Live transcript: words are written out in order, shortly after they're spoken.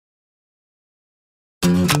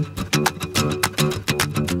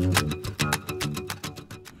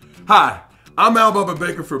Hi, I'm Al Bubba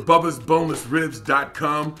Baker for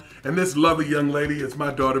Bubba'sBonelessRibs.com, and this lovely young lady is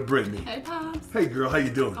my daughter Brittany. Hey, Pops. Hey girl, how you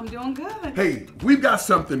doing? I'm doing good. Hey, we've got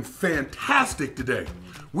something fantastic today.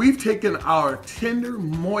 We've taken our tender,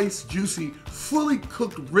 moist, juicy, fully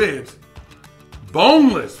cooked ribs,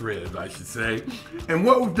 boneless ribs, I should say, and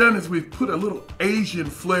what we've done is we've put a little Asian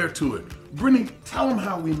flair to it. Brittany, tell them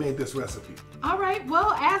how we made this recipe. All right,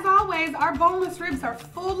 well, as always, our boneless ribs are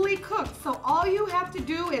fully cooked, so all you have to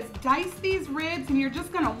do is dice these ribs, and you're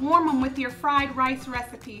just gonna warm them with your fried rice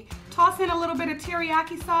recipe. Toss in a little bit of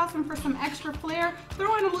teriyaki sauce, and for some extra flair,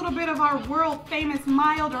 throw in a little bit of our world famous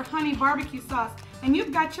mild or honey barbecue sauce, and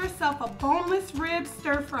you've got yourself a boneless rib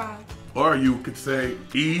stir fry. Or you could say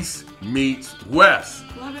East meets West,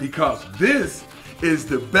 Love it. because this is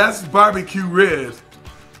the best barbecue ribs.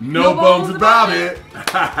 No bones about it.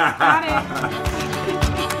 Got it.